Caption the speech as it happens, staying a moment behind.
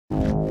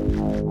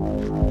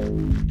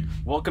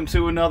Welcome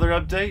to another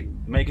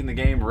update, making the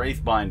game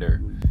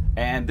Wraithbinder.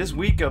 And this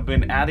week I've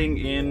been adding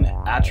in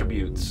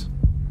attributes.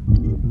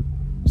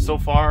 So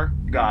far,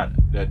 got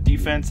a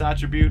defense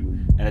attribute,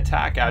 an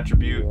attack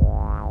attribute,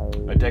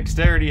 a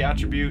dexterity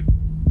attribute,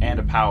 and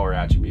a power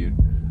attribute.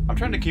 I'm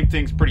trying to keep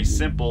things pretty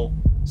simple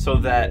so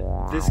that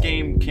this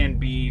game can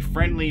be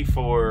friendly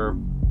for,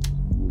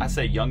 I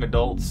say, young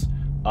adults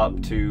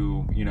up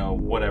to, you know,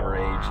 whatever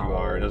age you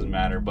are, it doesn't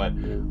matter. But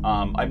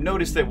I've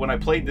noticed that when I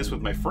played this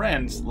with my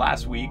friends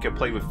last week, I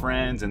played with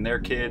friends and their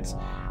kids,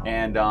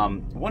 and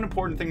one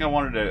important thing I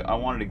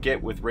wanted to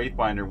get with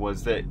Wraithbinder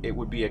was that it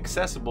would be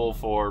accessible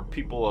for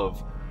people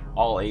of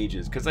all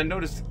ages, because I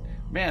noticed,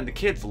 man, the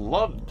kids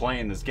loved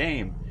playing this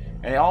game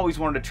and they always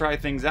wanted to try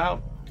things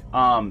out.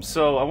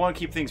 So I want to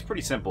keep things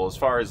pretty simple as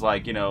far as,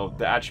 like, you know,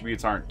 the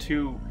attributes aren't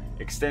too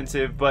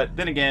extensive, but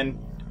then again,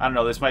 I don't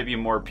know, this might be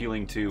more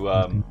appealing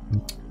to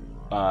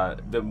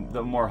the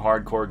more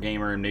hardcore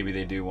gamer, and maybe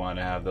they do want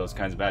to have those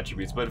kinds of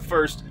attributes. But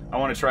first, I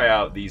want to try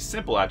out these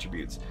simple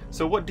attributes.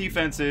 So what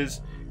defense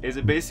is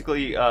it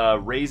basically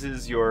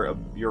raises your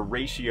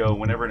ratio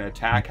whenever an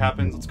attack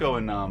happens. Let's go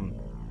and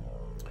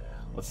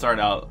let's start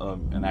out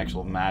an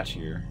actual match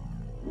here.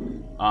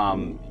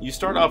 You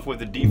start off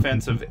with a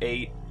defense of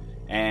 8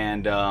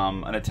 and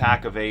an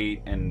attack of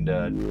 8, and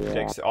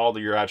all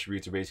of your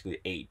attributes are basically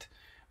 8.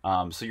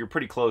 So you're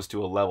pretty close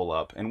to a level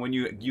up, and when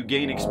you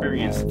gain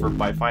experience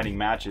by fighting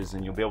matches,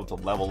 and you'll be able to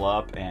level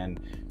up and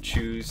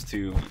choose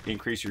to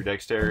increase your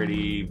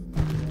dexterity,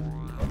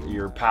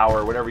 your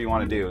power, whatever you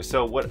want to do.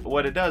 So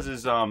what it does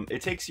is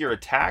it takes your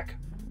attack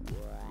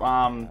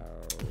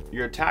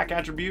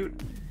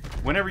attribute.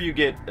 Whenever you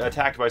get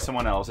attacked by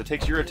someone else, it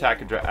takes your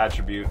attack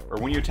attribute, or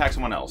when you attack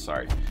someone else,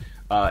 sorry.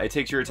 It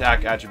takes your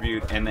attack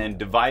attribute and then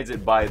divides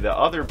it by the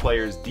other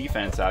player's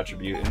defense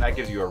attribute, and that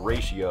gives you a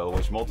ratio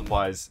which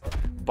multiplies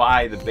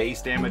by the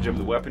base damage of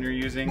the weapon you're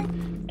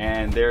using.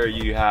 And there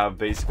you have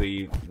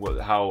basically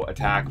how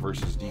attack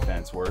versus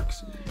defense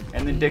works.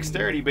 And then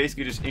dexterity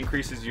basically just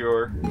increases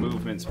your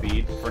movement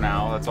speed for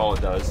now. That's all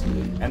it does.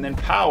 And then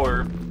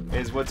power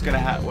is what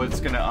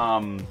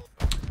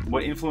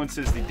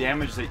influences the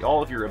damage that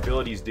all of your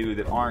abilities do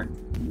that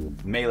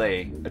aren't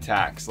melee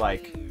attacks,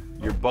 like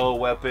your bow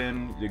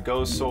weapon, your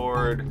ghost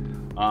sword,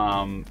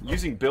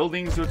 using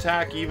buildings to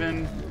attack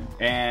even,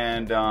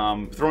 and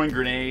throwing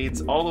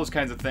grenades. All those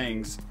kinds of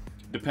things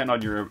depend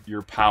on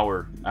your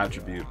power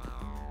attribute.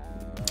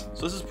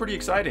 So this is pretty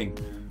exciting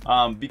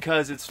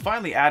because it's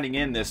finally adding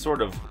in this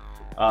sort of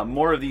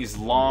more of these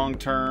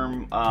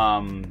long-term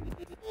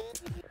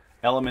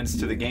elements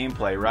to the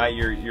gameplay, right?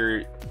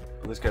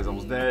 Oh, this guy's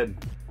almost dead.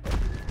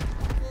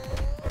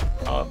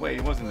 Oh wait,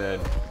 he wasn't dead.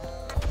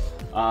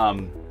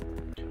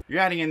 You're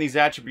adding in these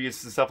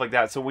attributes and stuff like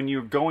that, so when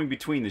you're going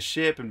between the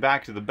ship and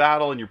back to the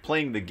battle and you're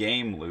playing the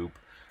game loop,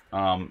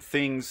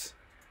 things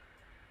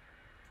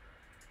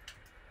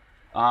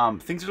are a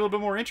little bit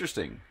more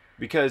interesting,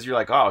 because you're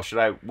like, oh,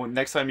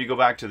 next time you go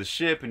back to the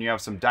ship and you have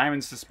some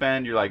diamonds to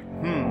spend, you're like,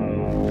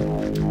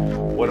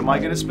 what am I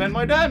going to spend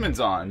my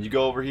diamonds on? You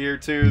go over here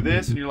to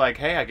this and you're like,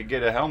 hey, I could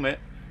get a helmet.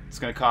 It's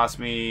going to cost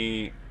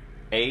me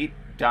 8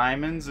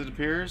 diamonds, it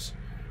appears.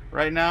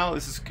 Right now,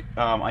 this is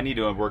I need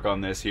to work on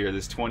this here.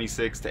 This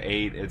 26 to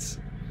 8.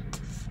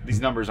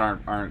 These numbers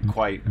aren't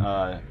quite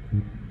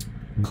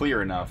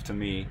clear enough to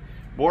me.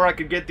 Or I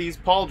could get these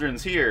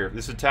pauldrons here.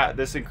 This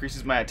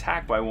increases my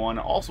attack by 1.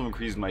 Also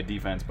increases my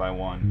defense by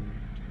 1.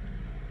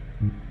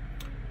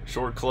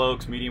 Short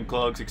cloaks, medium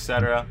cloaks,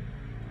 etc.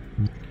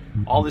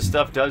 All this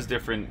stuff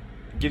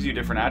gives you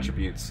different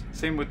attributes.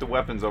 Same with the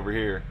weapons over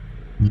here.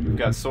 We've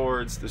got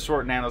swords. The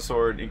short nano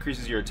sword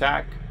increases your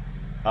attack,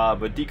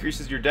 but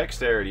decreases your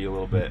dexterity a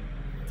little bit.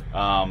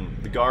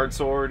 The guard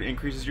sword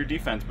increases your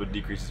defense but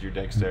decreases your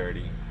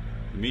dexterity.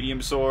 The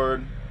medium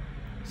sword,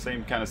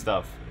 same kind of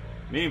stuff.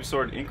 Medium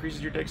sword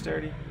increases your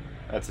dexterity?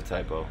 That's a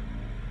typo.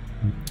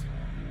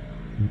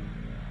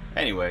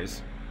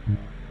 Anyways,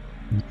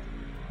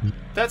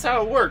 that's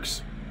how it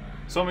works.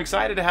 So I'm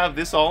excited to have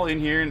this all in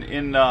here.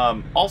 And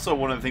also,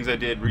 one of the things I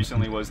did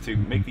recently was to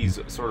make these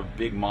sort of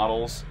big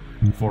models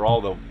for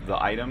all the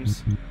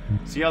items.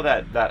 See how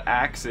that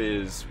axe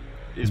is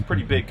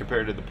pretty big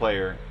compared to the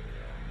player.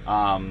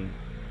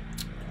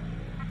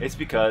 It's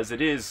because it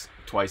is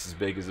twice as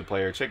big as the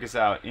player. Check this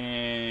out.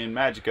 In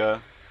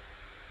Magicka,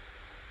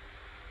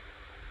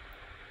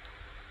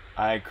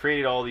 I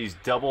created all these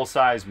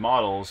double-sized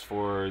models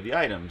for the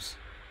items.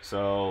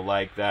 So,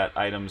 like that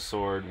item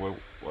sword,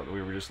 what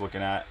we were just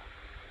looking at,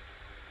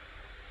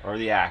 or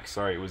the axe.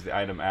 Sorry, it was the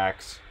item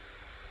axe.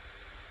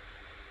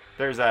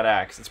 There's that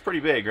axe. It's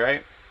pretty big,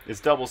 right? It's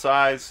double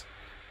size.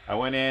 I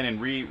went in and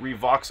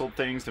re-voxeled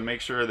things to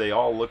make sure they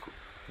all look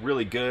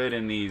really good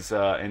in these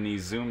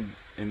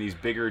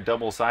bigger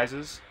double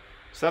sizes.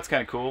 So that's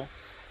kind of cool.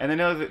 And then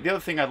the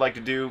other thing I'd like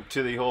to do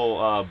to the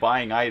whole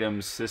buying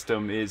items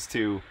system is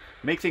to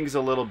make things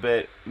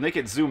make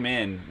it zoom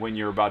in when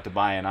you're about to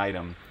buy an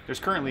item. There's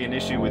currently an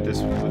issue with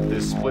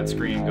this split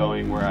screen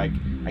going where I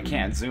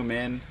can't zoom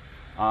in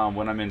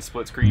when I'm in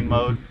split screen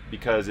mode,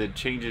 because it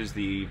changes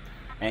the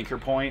anchor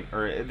point,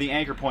 or the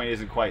anchor point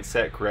isn't quite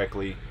set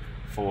correctly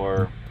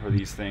for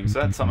these things.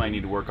 So that's something I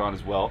need to work on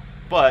as well.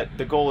 But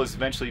the goal is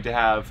eventually to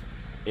have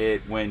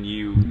it, when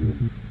you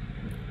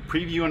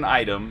preview an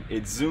item,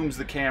 it zooms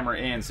the camera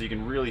in so you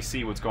can really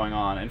see what's going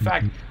on. In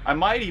fact, I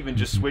might even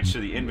just switch to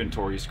the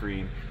inventory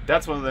screen.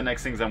 That's one of the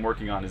next things I'm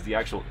working on, is the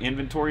actual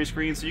inventory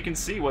screen, so you can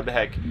see what the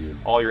heck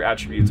all your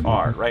attributes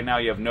are. Right now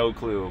you have no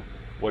clue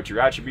what your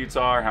attributes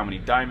are, how many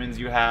diamonds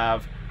you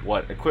have,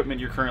 what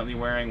equipment you're currently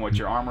wearing, what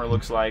your armor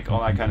looks like,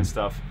 all that kind of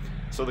stuff.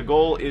 So the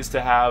goal is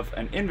to have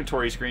an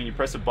inventory screen. You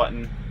press a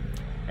button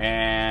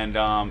and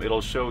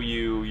it'll show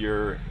you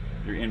your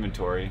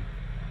inventory.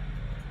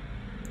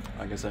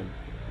 I guess I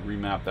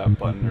remap that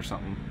button or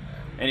something.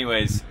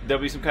 Anyways,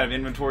 there'll be some kind of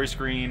inventory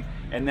screen,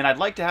 and then I'd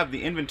like to have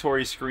the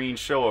inventory screen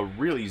show a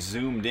really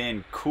zoomed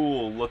in,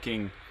 cool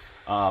looking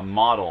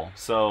model.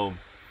 So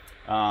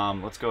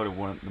let's go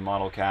to the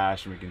model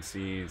cache and we can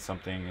see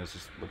something. Let's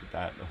just look at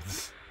that.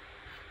 This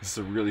is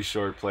a really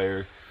short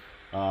player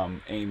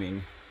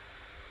aiming.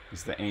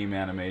 This is the aim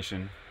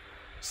animation.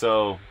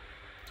 So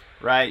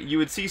right, you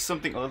would see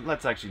something.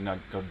 Let's actually not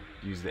go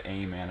use the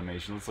aim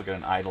animation. Let's look at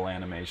an idle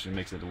animation. It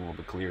makes it a little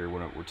bit clearer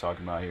what we're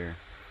talking about here.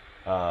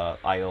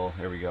 Idle,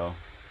 there we go.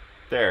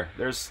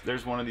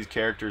 There's one of these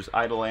characters,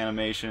 idle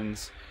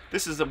animations.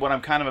 This is what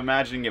I'm kind of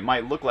imagining it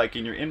might look like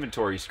in your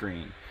inventory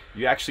screen.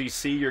 You actually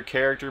see your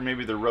character,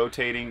 maybe they're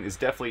rotating. It's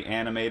definitely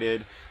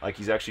animated, like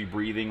he's actually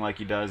breathing like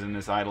he does in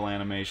this idle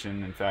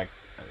animation. In fact,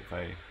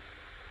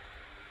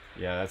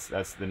 yeah,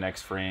 that's the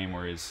next frame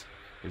where his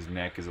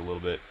neck is a little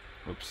bit,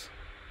 oops.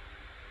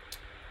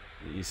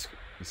 He's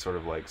sort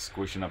of like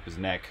squishing up his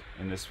neck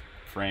in this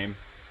frame.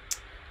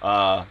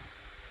 But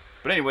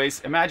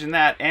anyways, imagine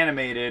that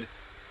animated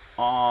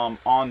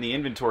on the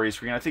inventory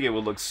screen. I think it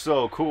would look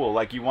so cool.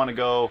 Like you want to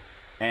go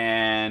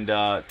and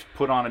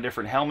put on a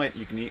different helmet,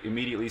 you can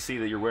immediately see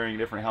that you're wearing a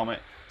different helmet.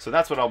 So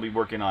that's what I'll be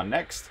working on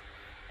next.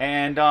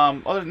 And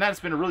other than that, it's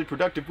been a really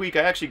productive week.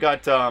 I actually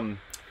got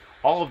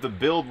all of the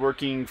build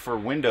working for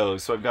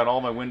Windows. So I've got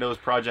all my Windows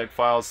project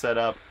files set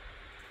up.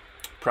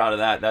 Proud of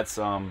that.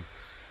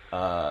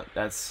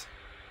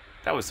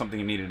 That was something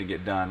that needed to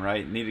get done,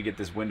 right? Needed to get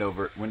this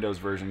Windows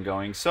version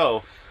going.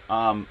 So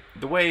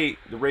the way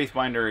the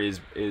Wraithbinder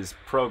is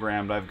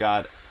programmed, I've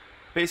got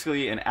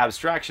basically an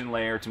abstraction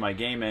layer to my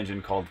game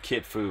engine called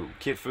Kitfu.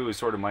 Kitfu is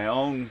sort of my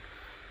own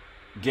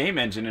game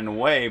engine in a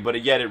way,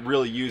 but yet it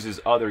really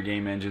uses other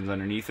game engines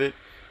underneath it.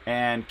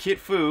 And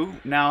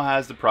Kitfu now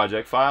has the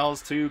project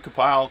files to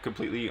compile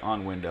completely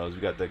on Windows.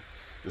 We've got the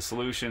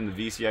solution,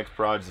 the VCX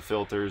prods, the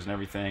filters, and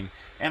everything.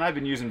 And I've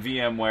been using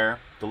VMware,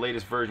 the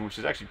latest version, which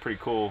is actually pretty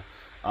cool.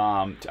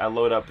 I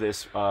load up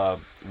this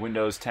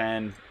Windows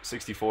 10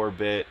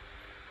 64-bit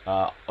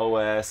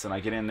OS, and I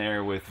get in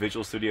there with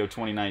Visual Studio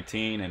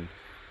 2019 and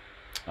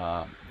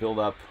build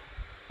up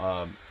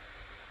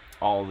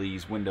all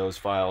these Windows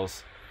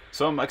files.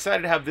 So I'm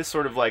excited to have this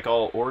sort of like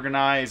all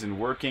organized and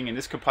working, and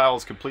this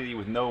compiles completely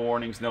with no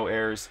warnings, no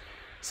errors.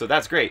 So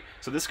that's great.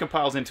 So this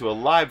compiles into a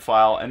live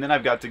file, and then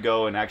I've got to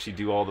go and actually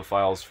do all the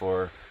files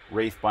for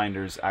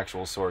Wraithbinder's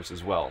actual source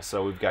as well.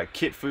 So we've got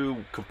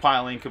Kitfu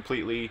compiling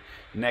completely.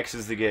 Next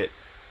is to get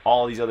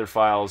all these other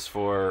files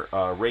for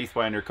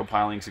Wraithbinder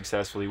compiling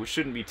successfully, which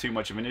shouldn't be too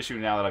much of an issue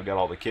now that I've got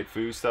all the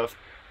Kitfu stuff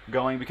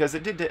going, because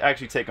it did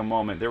actually take a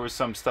moment. There was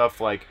some stuff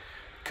like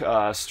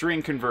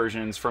string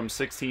conversions from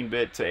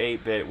 16-bit to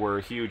 8-bit were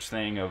a huge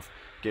thing of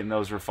getting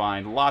those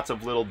refined. Lots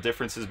of little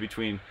differences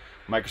between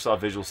Microsoft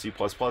Visual C++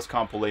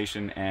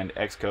 compilation and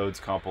Xcode's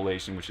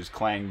compilation, which is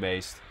Clang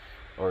based,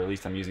 or at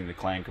least I'm using the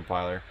Clang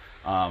compiler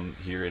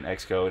here in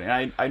Xcode.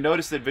 And I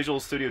noticed that Visual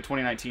Studio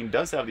 2019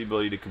 does have the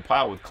ability to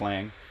compile with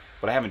Clang,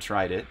 but I haven't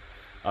tried it.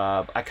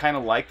 I kind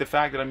of like the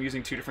fact that I'm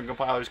using two different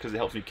compilers because it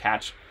helps me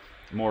catch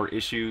more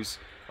issues.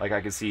 Like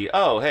I can see,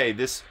 oh hey,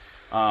 this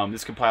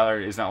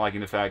compiler is not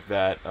liking the fact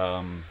that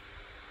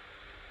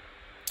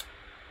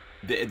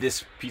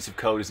this piece of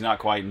code is not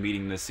quite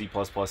meeting the C++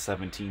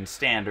 17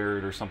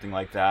 standard or something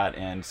like that,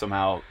 and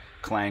somehow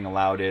Clang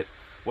allowed it.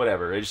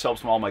 Whatever, it just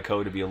helps all my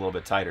code to be a little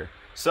bit tighter.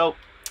 So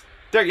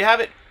there you have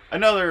it,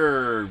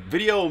 another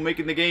video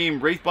making the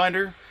game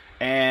Wraithbinder,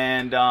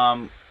 and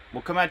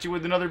we'll come at you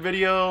with another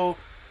video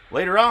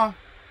later on.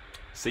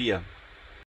 See ya.